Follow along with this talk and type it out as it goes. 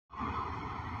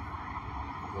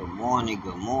Good morning,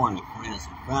 friends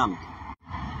and family.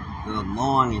 Good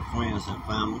morning, friends and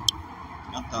family.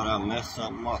 I thought I'd mess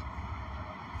something up.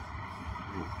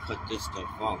 I'm gonna cut this stuff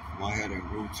off. My hair done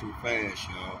grew too fast,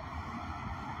 y'all.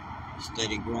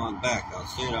 Steady growing back. I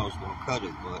said I was gonna cut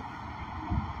it, but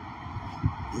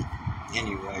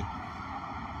anyway,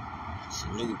 it's a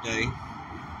new day.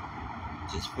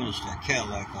 Just finished that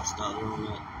Cadillac. I started on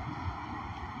that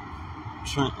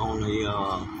Trent on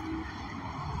the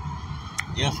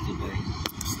yesterday.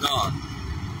 Started.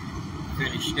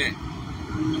 Finished it.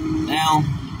 Now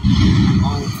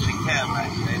on to the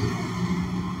Cadillac, baby.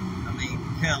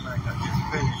 Cadillac I just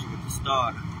finished with the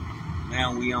starter.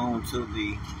 Now we on to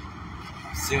the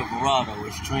Silverado.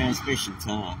 It's transmission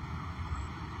time.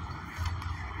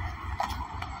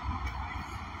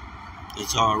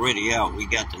 It's already out. We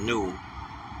got the new one.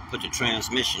 Put the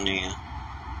transmission in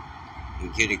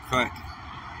and get it cracking.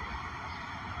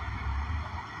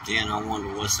 Then I wonder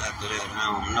what's after that.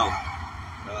 I don't know.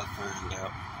 But I'll find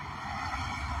out.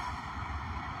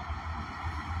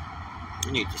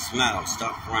 You need to smile.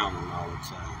 Stop frowning all the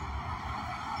time.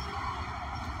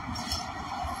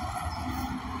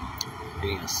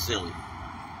 Being silly.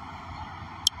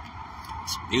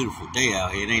 It's a beautiful day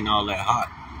out here. It ain't all that hot.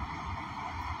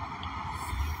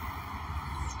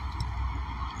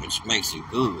 Which makes it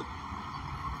good.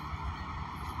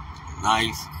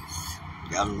 Nice.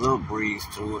 Got a little breeze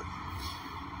to it.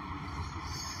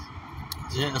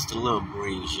 Just a little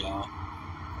breeze, y'all.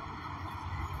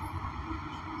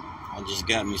 I just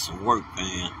got me some work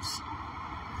pants.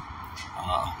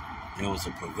 There was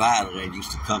a provider that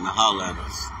used to come and holler at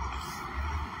us.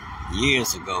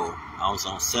 Years ago, I was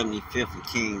on 75th and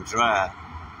King Drive.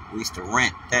 We used to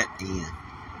rent that in.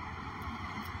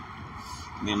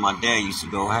 Me and my dad used to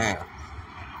go have.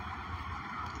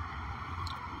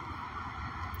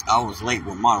 I was late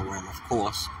with my rent, of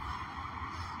course.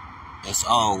 As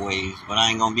always. But I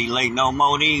ain't gonna be late no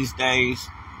more these days.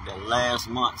 The last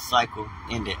month cycle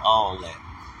ended all that.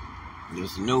 It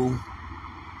was new.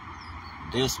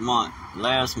 This month,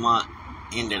 last month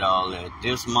ended all that.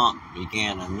 This month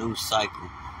began a new cycle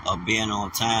of being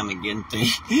on time and getting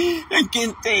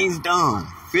things done.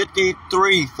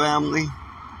 53, family.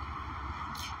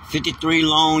 53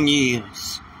 long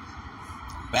years.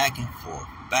 Back and forth.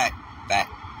 Back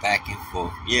and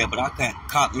forth. Yeah, but I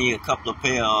caught me a couple of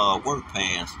pair of work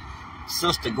pants.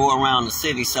 Sister go around the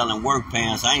city selling work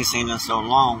pants. I ain't seen her so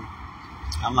long.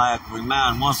 I might have to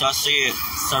remind her. Once I said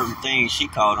certain things, she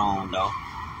caught on though.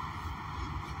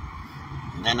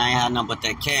 And then I ain't had nothing but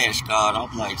that cash card.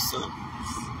 I'm like, so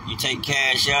you take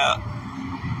cash out,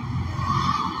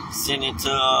 send it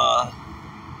to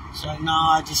she's like, no,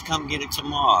 I just come get it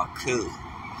tomorrow. Cool.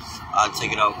 I'll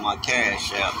take it off my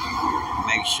cash out.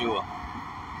 Make sure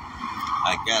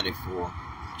I got it for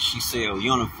her. She sell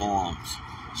uniforms.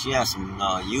 She has some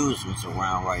used ones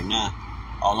around right now.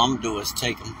 All I'm gonna do is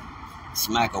take them,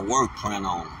 smack a work print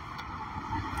on them,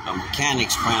 a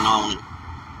mechanics print on it,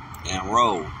 and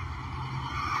roll.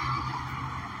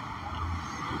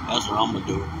 That's what I'm gonna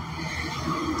do.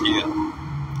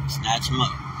 Yeah. Snatch them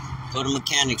up, put a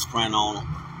mechanics print on them,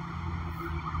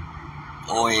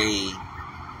 or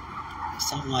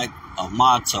something like a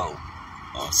motto,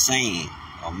 or a saying,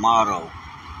 a motto.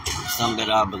 Something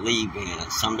that I believe in,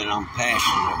 something that I'm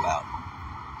passionate about,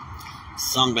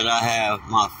 something that I have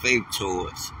my faith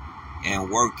towards, and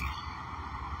working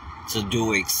to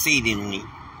do exceedingly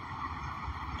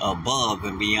above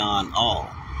and beyond all.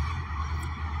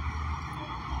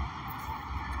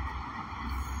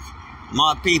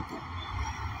 My people,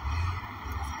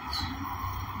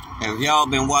 have y'all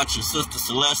been watching Sister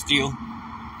Celestial?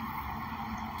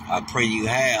 I pray you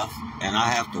have, and I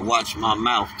have to watch my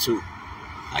mouth too.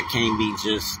 I can't be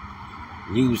just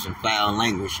using foul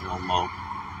language no more.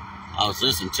 I was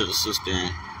listening to the sister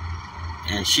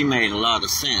and she made a lot of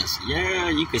sense. Yeah,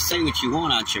 you can say what you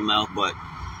want out your mouth, but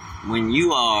when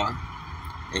you are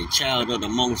a child of the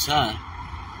Most High,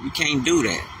 you can't do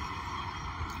that.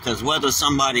 Because whether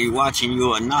somebody watching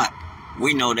you or not,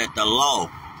 we know that the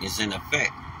law is in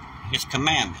effect. His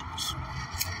commandments.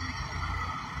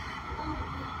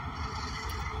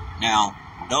 Now,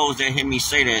 those that hear me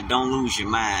say that, don't lose your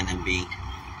mind and be,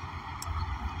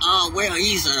 oh, well,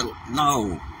 he's a,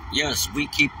 no. Yes, we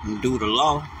keep and do the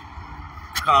law.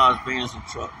 Cars, vans, and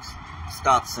trucks.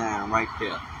 Stop sign right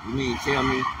there. You mean tell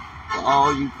me, for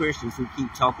all you Christians who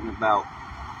keep talking about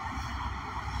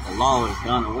the law is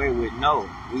done away with, no.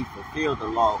 We fulfill the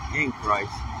law in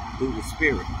Christ through the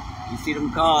Spirit. You see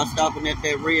them cars stopping at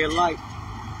that red light?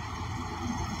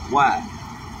 Why?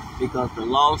 Because the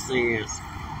law says,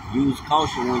 use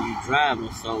caution when you're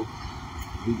driving, so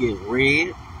you get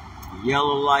red, The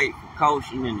yellow light for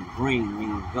caution and the green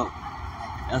means go.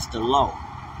 That's the law.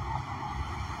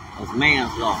 That's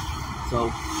man's law. So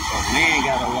if man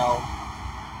got a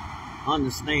law,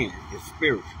 understand it's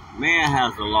spiritual. Man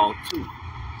has a law too.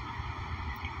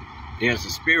 There's a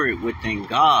spirit within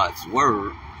God's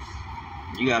word.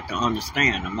 You have to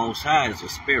understand the Most High is a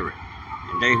spirit.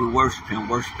 And they who worship him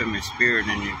in spirit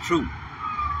and in truth.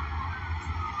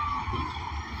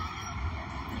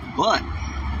 But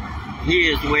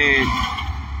here's where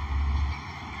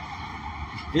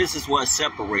this is what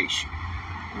separates you.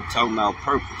 I'm talking about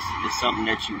purpose. It's something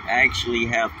that you actually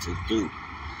have to do.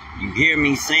 You hear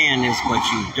me saying this, but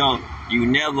you don't. You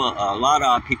never, a lot of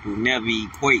our people never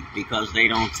equate because they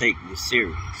don't take me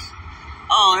serious.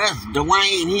 Oh, that's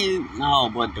Dwayne. No,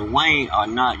 but Dwayne are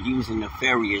not using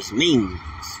nefarious means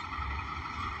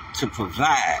to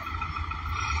provide,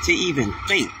 to even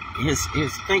think. His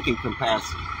thinking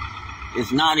capacity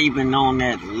is not even on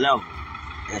that level.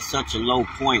 At such a low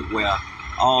point where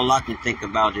all I can think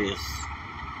about is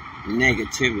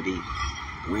negativity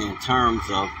in terms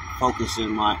of focusing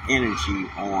my energy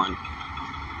on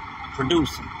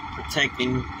producing,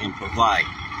 protecting, and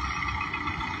providing.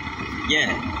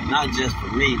 Yeah, not just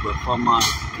for me, but for my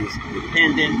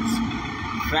dependents,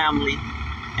 family,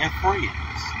 and friends.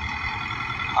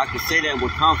 I can say that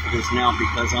with confidence now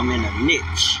because I'm in a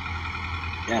niche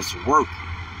that's working.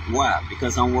 Why?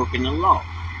 Because I'm working the law.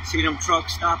 See them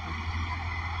trucks stopping?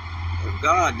 If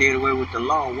God did away with the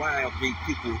law, why are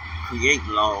people create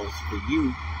laws for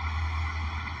you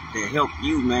that help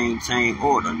you maintain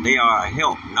order? They are a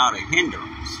help, not a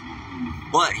hindrance.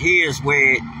 But here's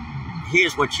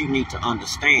what you need to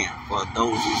understand for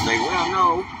those who say, well,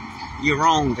 no, you're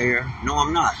wrong there. No,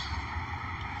 I'm not.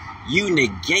 You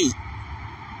negate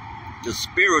the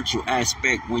spiritual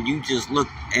aspect when you just look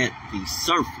at the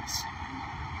surface.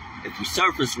 If you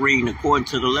surface reading according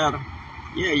to the letter,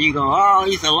 yeah, you go, oh,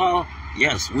 he's a law.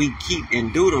 Yes, we keep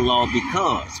and do the law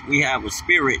because we have a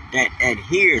spirit that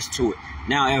adheres to it.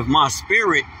 Now, if my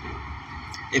spirit,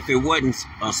 if it wasn't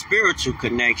a spiritual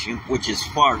connection, which is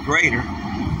far greater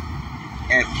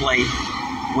at play,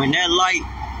 when that light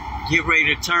get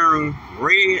ready to turn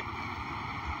red,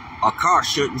 a car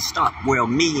shouldn't stop. Well,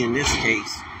 me in this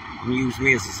case, I'm going to use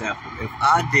me as an example. If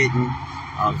I didn't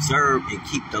observe and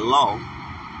keep the law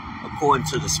according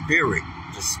to the spirit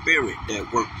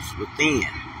that works within,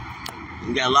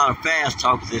 you got a lot of fast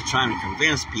talkers that's trying to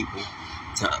convince people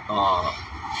to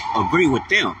agree with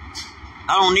them.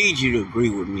 I don't need you to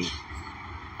agree with me.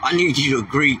 I need you to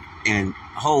agree and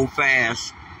hold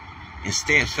fast and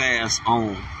steadfast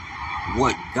on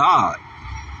what God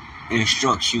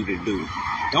instructs you to do.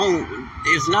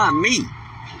 It's not me.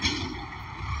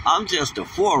 I'm just a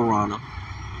forerunner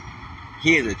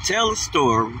here to tell a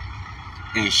story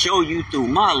and show you through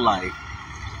my life,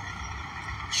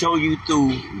 show you through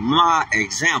my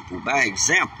example. By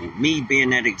example, me being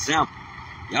that example.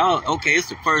 Y'all, okay, it's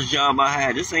the first job I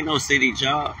had. This ain't no city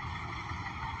job.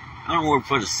 I don't work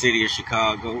for the city of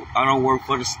Chicago. I don't work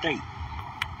for the state.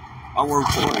 I work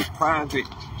for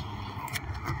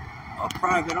a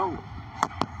private owner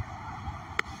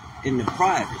in the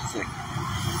private sector.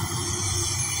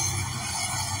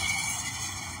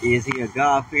 Is he a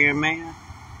God-fearing man?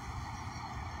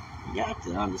 You got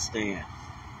to understand.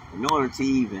 In order to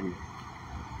even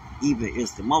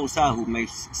it's the Most High who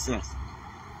makes you successful.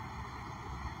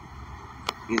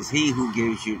 It's he who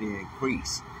gives you the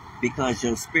increase. Because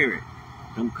your spirit,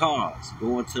 them cars,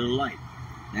 going to the light.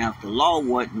 Now, if the law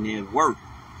wasn't in work,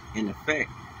 in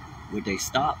effect, would they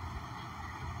stop?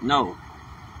 No.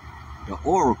 The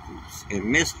oracles and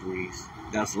mysteries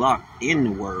that's locked in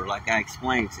the word, like I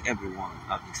explained to everyone.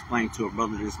 I explained to a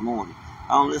brother this morning.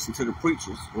 I don't listen to the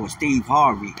preachers, or Steve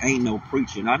Harvey ain't no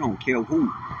preacher, and I don't care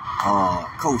who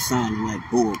co-signing that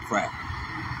bull crap.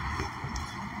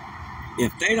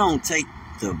 If they don't take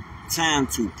the time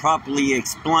to properly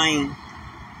explain,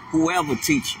 whoever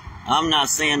teaching, I'm not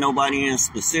saying nobody in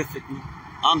specifically,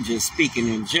 I'm just speaking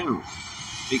in general.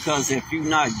 Because if you're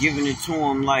not giving it to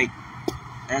them like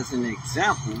as an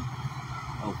example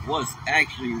of what's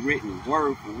actually written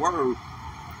word for word,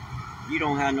 you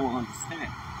don't have no understanding.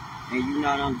 And you're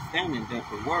not understanding that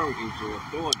the word is your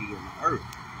authority in the earth.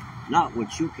 Not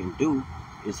what you can do,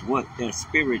 is what that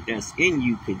spirit that's in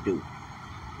you can do.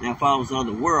 Now, if I was of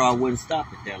the world, I wouldn't stop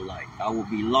at that light. I would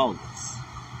be lawless.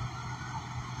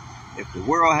 If the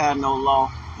world had no law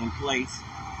in place,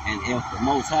 and if the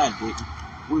Most High didn't,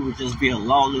 we would just be a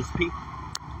lawless people.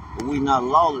 But we're not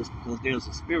lawless because there's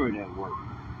a spirit at work.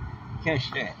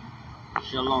 Catch that.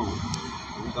 Shalom.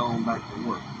 We're going back to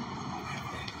work.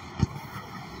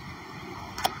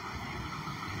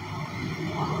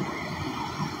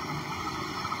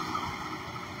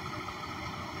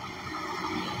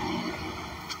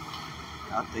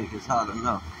 I think it's hot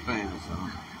enough. Fans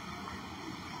on.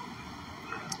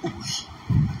 Oops.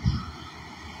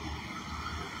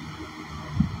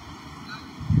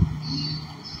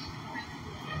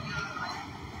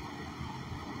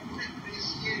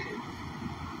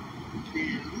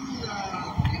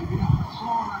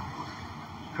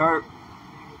 Kurt,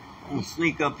 I'm gonna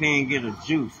sneak up here and get a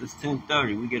juice. It's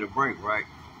 10:30. We get a break, right?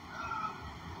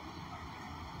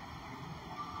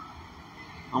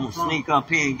 I'm gonna sneak up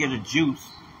here and get a juice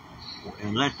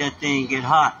and let that thing get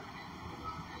hot.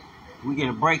 We get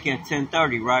a break at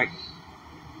 10:30, right?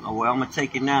 Oh, well, I'm gonna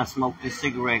take it now, smoke this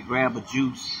cigarette, grab a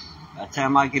juice. By the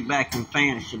time I get back, the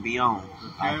fan should be on.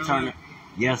 I'll turn it.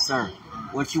 Yes, sir.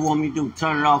 What you want me to do?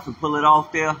 Turn it off and pull it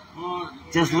off there?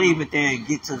 Just leave it there and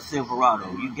get to the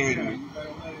Silverado. You gave me.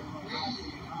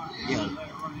 Yeah.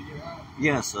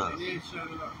 Yes, sir. They did shut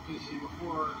it up.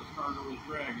 Before the starter was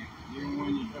dragging, even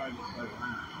when you tried to set it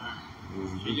on.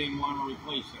 She didn't want to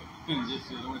replace it.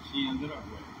 This is what she ended up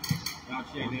with. Now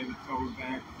she had to have it towed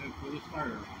back for the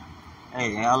starter.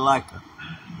 Hey, I like her.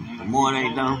 The more they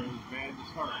done. It was bad to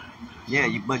start. Yeah,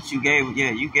 but you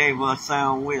gave her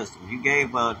sound wisdom. You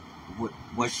gave her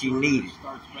what she needed. It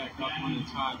starts back up when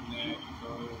it's hot and that. So,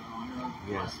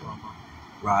 yes, sir.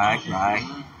 Right.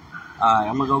 Alright,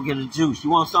 I'm gonna go get a juice. You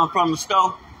want something from the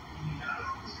store?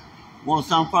 Want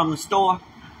something from the store?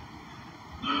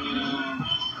 Yeah,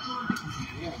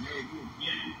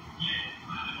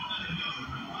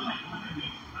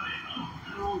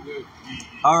 good.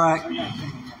 Alright.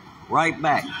 Right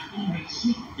back.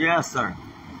 Yes, sir.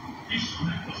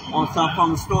 Want something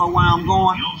from the store while I'm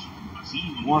going?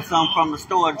 Want something from the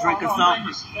store, drink or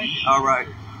something? Alright.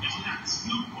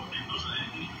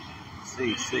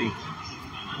 See.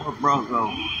 Where bro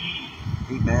go?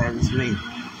 He bad as me.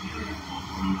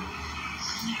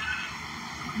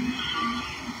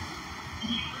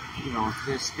 You don't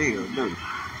sit still, do you?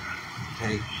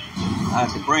 Okay. I had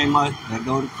to bring that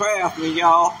go to crafting,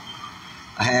 y'all.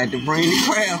 I had to bring the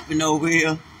crafting over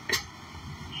here.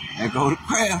 That go to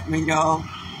crafting, y'all.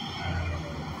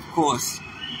 Of course,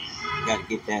 gotta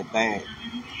get that bag.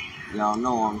 Y'all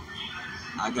know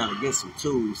I gotta get some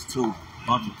tools too.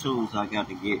 Bunch of tools I got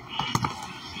to get.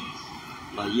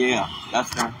 But yeah, I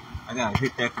gotta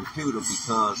hit that computer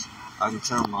because I can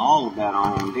turn my all data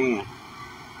on then.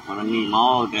 When I need my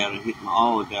all data, hit my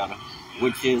all data,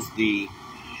 which is the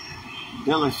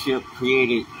dealership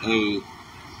created a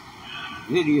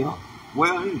video.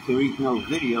 Well, you can read no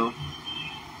video.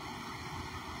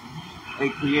 They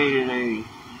created a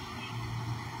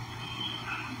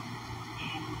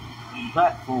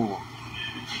platform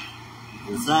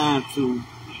designed to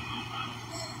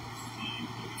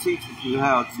teach you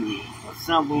how to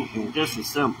assemble and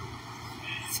disassemble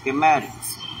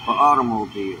schematics for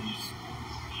automobiles.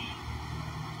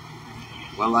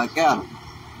 Well, I got them.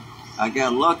 I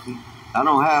got lucky. I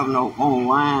don't have no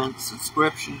online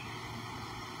subscription.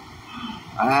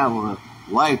 I have a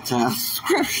lifetime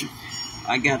subscription.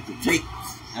 I got the tapes.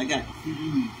 I got the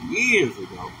CDs years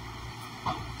ago.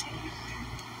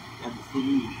 Got the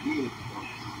CDs years ago.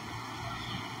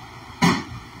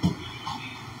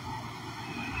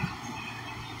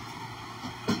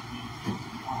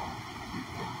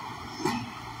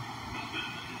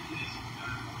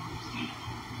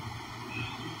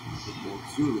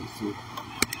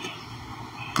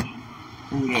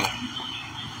 Yeah.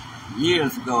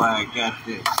 Years ago I got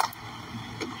this.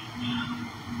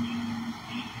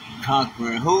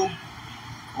 Conquering who?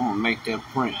 I'm gonna make that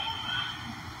print.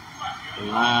 The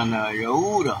line of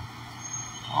YaHuWaH.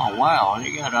 Oh wow,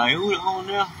 they got YaHuWaH on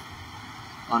there?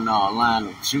 Oh no, a line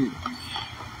of Judah.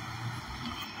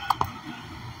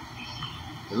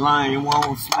 The lion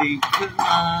won't sleep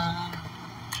tonight.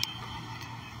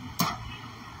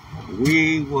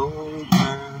 We will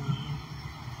burn.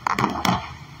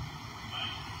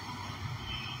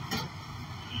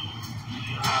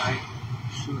 Alright,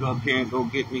 shoot up here and go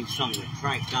get me something to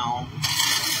drink down.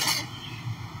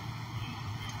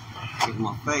 It's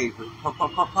my favorite.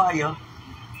 Papaya.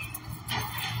 I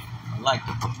like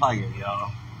the papaya,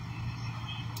 y'all.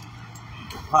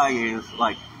 Papaya is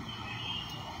like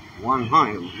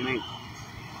 100 with me.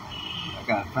 I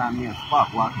gotta find me a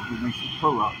spot where I can do me some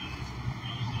pull-ups.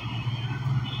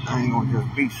 I ain't gonna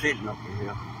just be sitting up in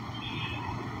here.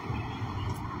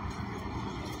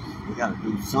 We gotta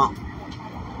do something.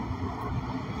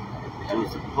 Do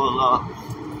some pull-ups,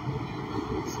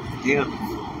 some dips.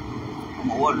 I'm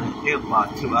gonna order a dip bar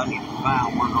too. I need to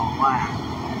find one online.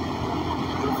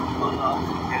 Do some pull-ups,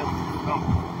 some dips,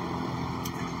 something.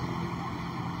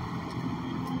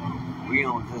 We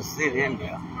don't just sit in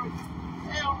there.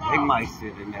 They might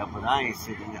sit in there, but I ain't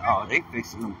sitting there. Oh, they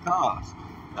fixing them cars.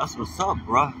 That's what's up,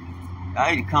 bro.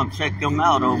 I need to come check them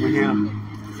out over here.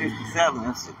 57,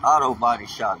 it's an auto body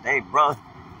shop. Hey, bro,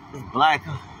 it's black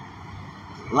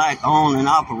owned and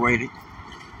operated.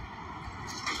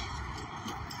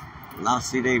 And I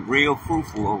see they real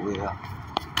fruitful over there.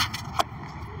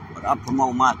 But I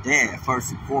promote my dad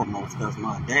first and foremost, because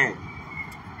my dad,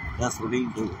 that's what he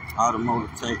do.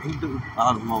 Automotive tech. He do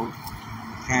automotive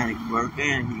mechanic work,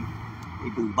 and he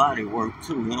do body work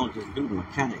too. He don't just do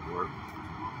mechanic work.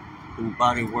 He do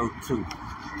body work too.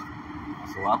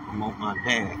 So I promote my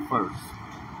dad first.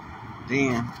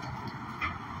 Then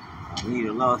I need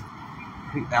a lot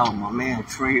out my man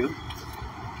Trill. If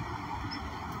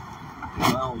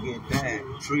I don't get that,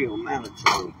 Trill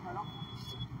mandatory.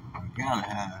 I gotta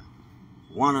have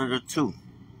one of the two.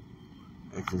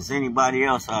 If there's anybody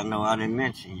else I know, I didn't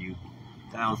mention you.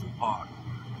 1,000 part.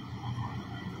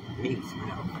 Need some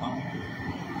help.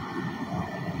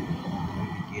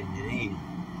 Getting it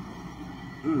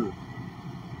in.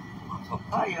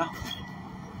 Papaya.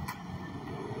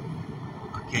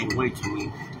 I can't wait till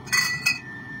we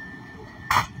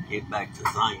get back to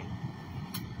Zion.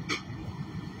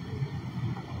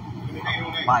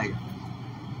 Papaya.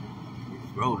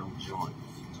 Grow them joints.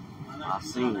 I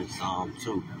seen some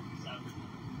too.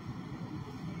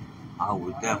 I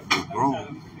would definitely grow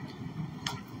them.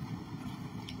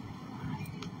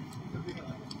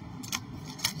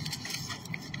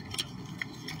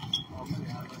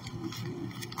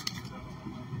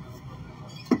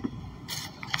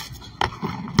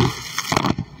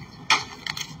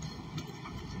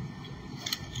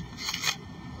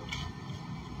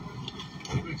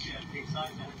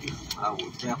 I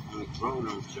would definitely grow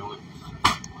them joints.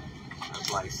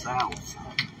 That's like sour.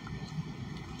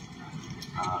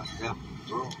 I definitely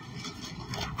grow.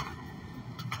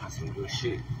 That's some good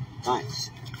shit. Nice.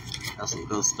 That's some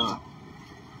good stuff.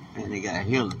 And they got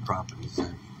healing properties in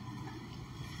it.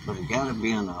 But it gotta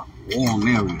be in a warm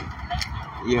area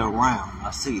year round.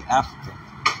 I see Africa.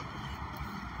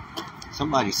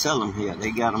 Somebody sell them here.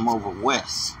 They got them over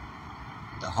west.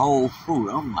 The whole fruit.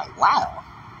 I'm like, wow.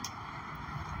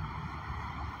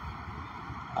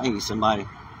 I need somebody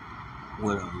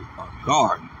with a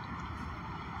garden,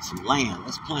 some land.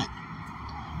 Let's plant.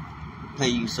 I'll pay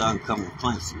you so I can come and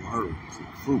plant some herbs and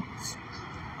fruits.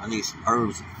 I need some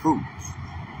herbs and fruits.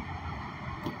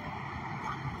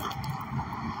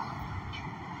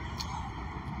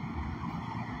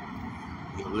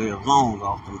 You'll live long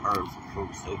off them herbs and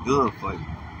fruits. They're good for you.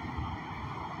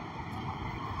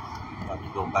 I have to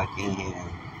go back in here.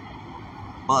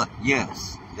 But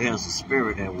yes, there's a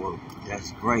spirit at work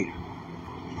that's greater.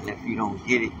 And if you don't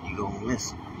get it, you're going to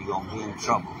miss it. You're going to be in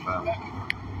trouble, fella.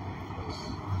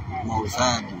 The Most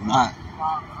High does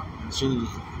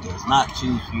not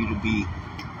choose for you to be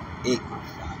ignorant,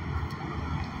 fella.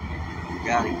 You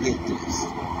got to get this.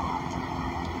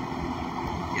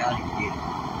 You got to get it.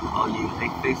 Oh, yeah, they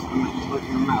fixing them and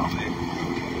putting them out, baby.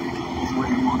 That's where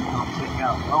you want to come check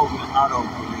out. Logan Auto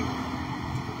Collision.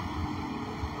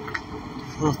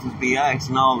 Sisters be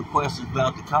asking all the questions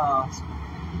about the cars.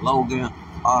 Logan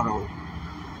Auto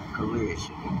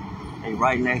Collision. They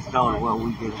right next door to where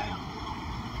we get out.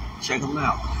 Check them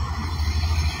out.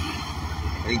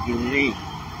 They get it in.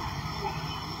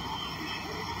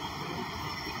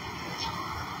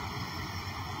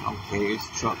 Okay, this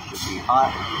truck should be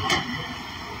hot.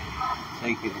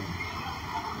 Take it and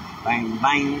bang,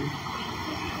 bang.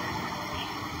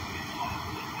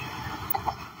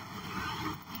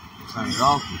 Turn it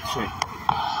off and check it.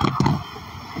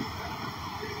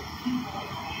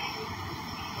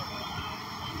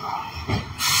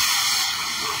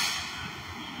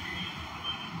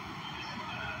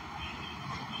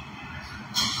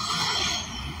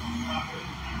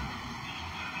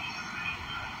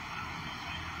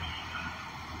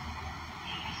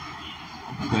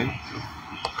 Okay.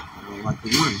 I don't like the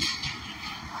wind.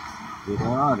 Get her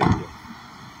out of here.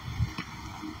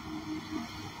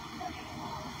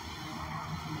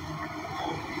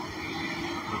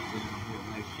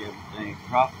 Make sure everything's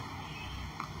proper.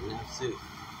 And that's it.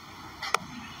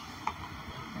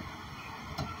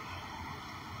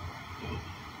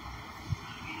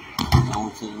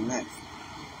 On to the next.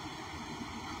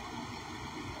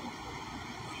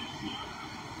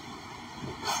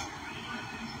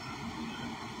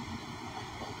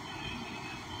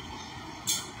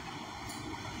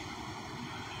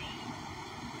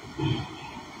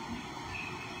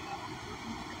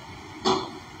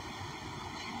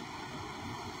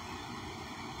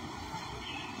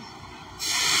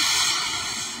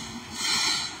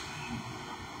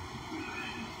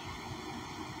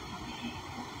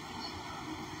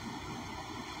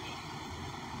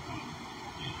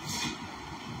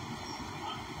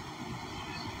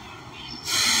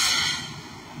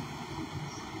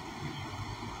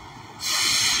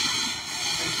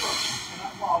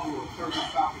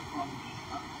 35.